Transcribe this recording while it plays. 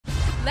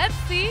Let's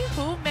see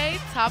who made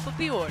top of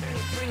the order.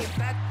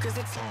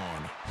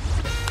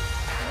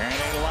 And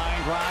a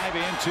line drive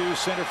into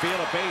center field,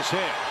 a base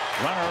hit.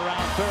 Runner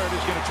around third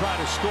is going to try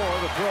to score.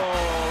 The throw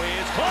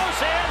is close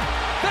in.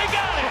 They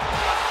got it.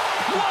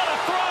 What a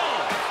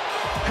throw.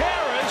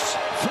 Harris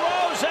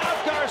throws out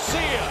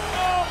Garcia.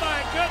 Oh,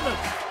 my goodness.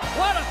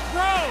 What a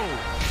throw.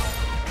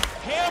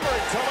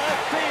 Hammered to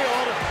left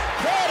field.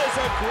 That is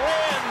a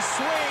grand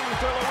swing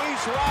for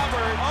Luis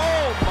Robert.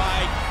 Oh,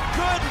 my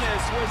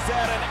goodness. Was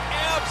that an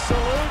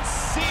absolute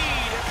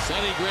seed?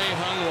 Sonny Gray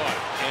hung one,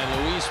 and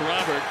Luis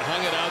Robert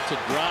hung it out to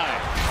dry.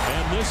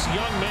 And this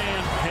young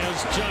man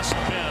has just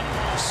been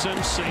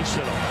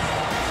sensational.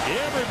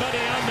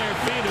 Everybody on their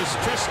feet as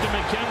Triston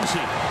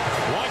McKenzie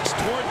walks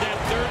toward that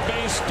third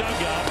base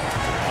dugout.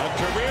 A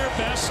career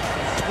best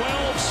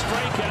 12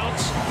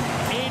 strikeouts,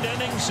 8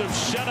 innings of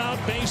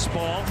shutout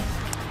baseball.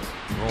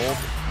 Oneil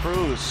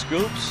Cruz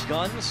scoops,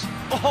 guns.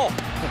 Oh,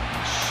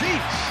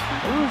 sheets.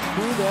 Cruz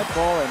threw that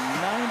ball at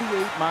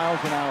 98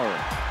 miles an hour.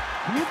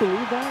 Can you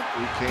believe that?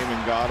 He came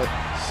and got it,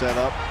 set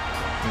up,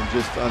 and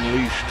just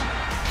unleashed.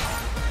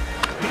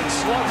 He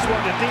slugs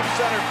one to deep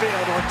center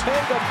field.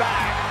 Ortega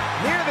back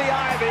near the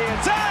ivy.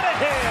 It's out of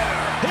here.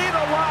 Pete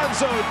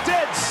Alonso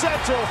dead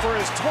central for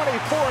his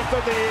 24th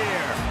of the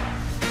year.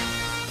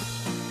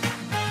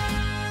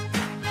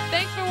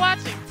 Thanks for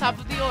watching Top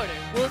of the Order.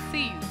 We'll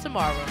see you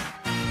tomorrow.